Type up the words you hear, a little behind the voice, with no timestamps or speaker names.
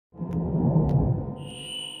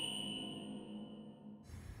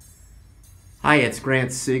Hi, it's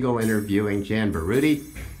Grant Siegel interviewing Jan Baruti,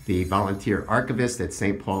 the volunteer archivist at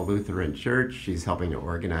St. Paul Lutheran Church. She's helping to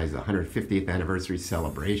organize the 150th anniversary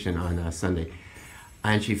celebration on Sunday.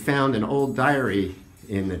 And she found an old diary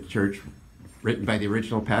in the church written by the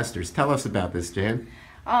original pastors. Tell us about this, Jan.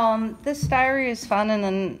 This diary is found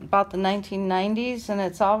in about the 1990s, and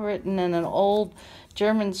it's all written in an old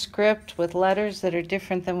German script with letters that are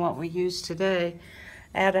different than what we use today.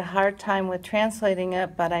 I had a hard time with translating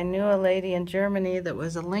it, but I knew a lady in Germany that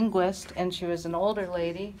was a linguist, and she was an older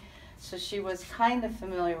lady, so she was kind of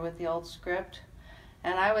familiar with the old script.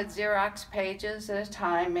 And I would Xerox pages at a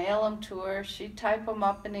time, mail them to her. She'd type them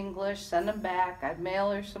up in English, send them back. I'd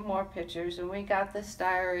mail her some more pictures, and we got this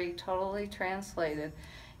diary totally translated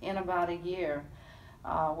in about a year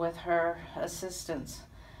with her assistance.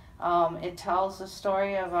 It tells the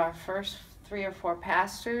story of our first 3 or 4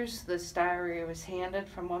 pastors. This diary was handed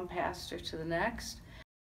from one pastor to the next.